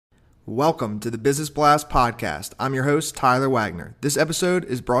Welcome to the Business Blast podcast. I'm your host, Tyler Wagner. This episode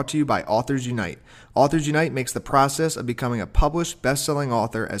is brought to you by Authors Unite. Authors Unite makes the process of becoming a published, best-selling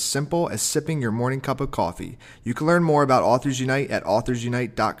author as simple as sipping your morning cup of coffee. You can learn more about Authors Unite at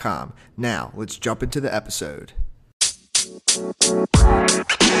authorsunite.com. Now, let's jump into the episode.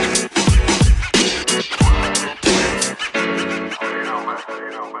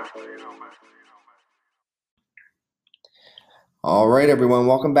 All right, everyone.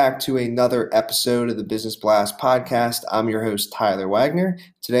 Welcome back to another episode of the Business Blast podcast. I'm your host, Tyler Wagner.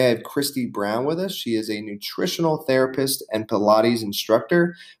 Today, I have Christy Brown with us. She is a nutritional therapist and Pilates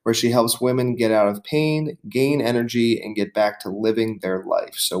instructor, where she helps women get out of pain, gain energy, and get back to living their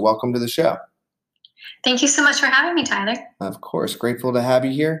life. So welcome to the show. Thank you so much for having me, Tyler. Of course. Grateful to have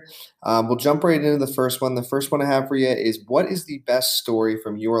you here. We'll jump right into the first one. The first one I have for you is, what is the best story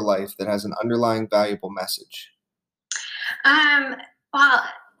from your life that has an underlying valuable message? Well,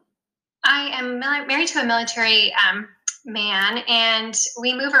 I am married to a military man, and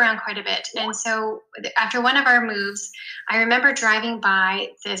we move around quite a bit. And so after one of our moves, I remember driving by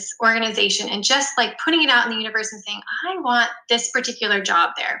this organization and just like putting it out in the universe and saying, I want this particular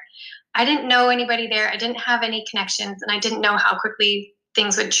job there. I didn't know anybody there. I didn't have any connections, and I didn't know how quickly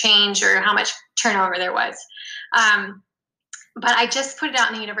things would change or how much turnover there was. But I just put it out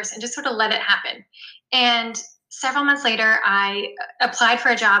in the universe and just sort of let it happen. And several months later, I applied for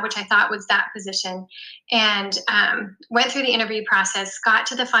a job, which I thought was that position, and went through the interview process, got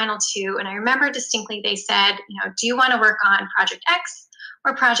to the final two. And I remember distinctly, they said, do you want to work on Project X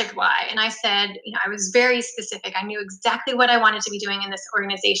or Project Y? And I said, I was very specific. I knew exactly what I wanted to be doing in this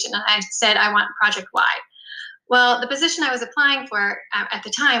organization. And I said, I want Project Y. Well, the position I was applying for at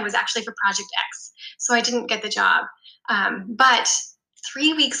the time was actually for Project X. So I didn't get the job. But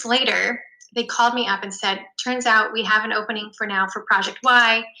 3 weeks later, they called me up and said, turns out we have an opening for now for Project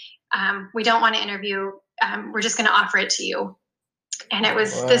Y. We don't want to interview. We're just going to offer it to you. And it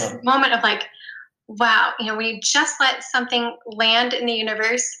was this moment of like, wow, when you just let something land in the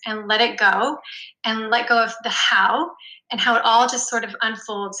universe and let it go and let go of the how and how it all just sort of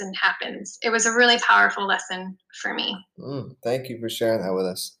unfolds and happens. It was a really powerful lesson for me. Thank you for sharing that with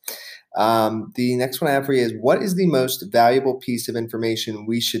us. The next one I have for you is, what is the most valuable piece of information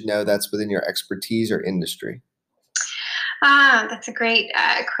we should know that's within your expertise or industry? That's a great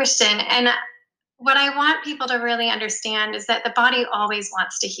question. And what I want people to really understand is that the body always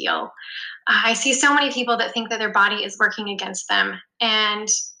wants to heal. I see so many people that think that their body is working against them. And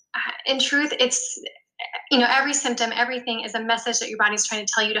in truth, it's, every symptom, everything is a message that your body's trying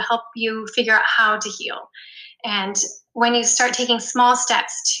to tell you to help you figure out how to heal. And when you start taking small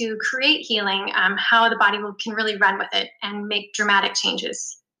steps to create healing, how the body can really run with it and make dramatic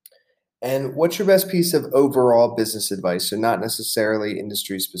changes. And what's your best piece of overall business advice, so not necessarily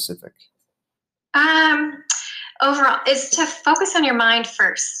industry specific? Overall is to focus on your mind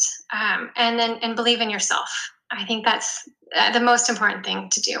first, and believe in yourself. I think that's the most important thing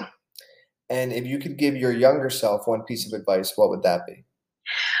to do. And if you could give your younger self one piece of advice, what would that be?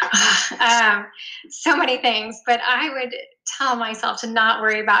 So many things, but I would tell myself to not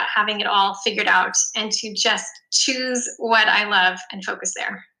worry about having it all figured out and to just choose what I love and focus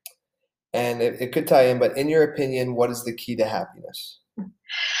there. And it could tie in, but in your opinion, what is the key to happiness?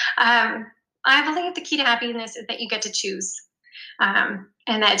 I believe the key to happiness is that you get to choose, and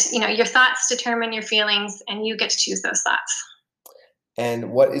that, your thoughts determine your feelings and you get to choose those thoughts.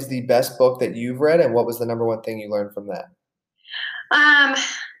 And what is the best book that you've read, and what was the number one thing you learned from that?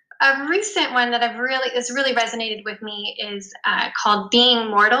 A recent one that has really resonated with me is called Being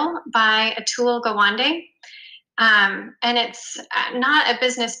Mortal by Atul Gawande. And it's not a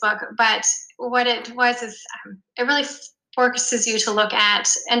business book, but what it was is it really forces you to look at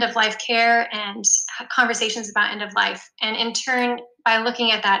end-of-life care and conversations about end of life. And in turn, by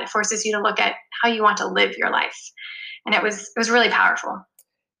looking at that, it forces you to look at how you want to live your life. And it was really powerful.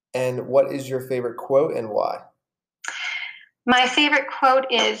 And what is your favorite quote and why? My favorite quote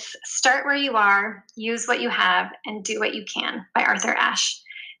is, start where you are, use what you have, and do what you can, by Arthur Ashe.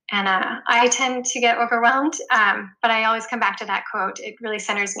 And I tend to get overwhelmed, but I always come back to that quote. It really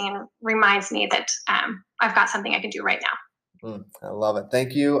centers me and reminds me that I've got something I can do right now. I love it.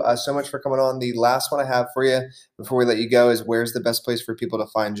 Thank you so much for coming on. The last one I have for you before we let you go is, where's the best place for people to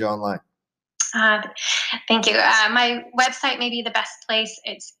find you online? Thank you. My website may be the best place.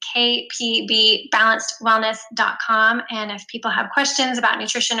 It's kpbbalancedwellness.com. And if people have questions about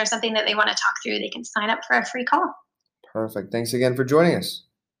nutrition or something that they want to talk through, they can sign up for a free call. Perfect. Thanks again for joining us.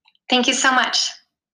 Thank you so much.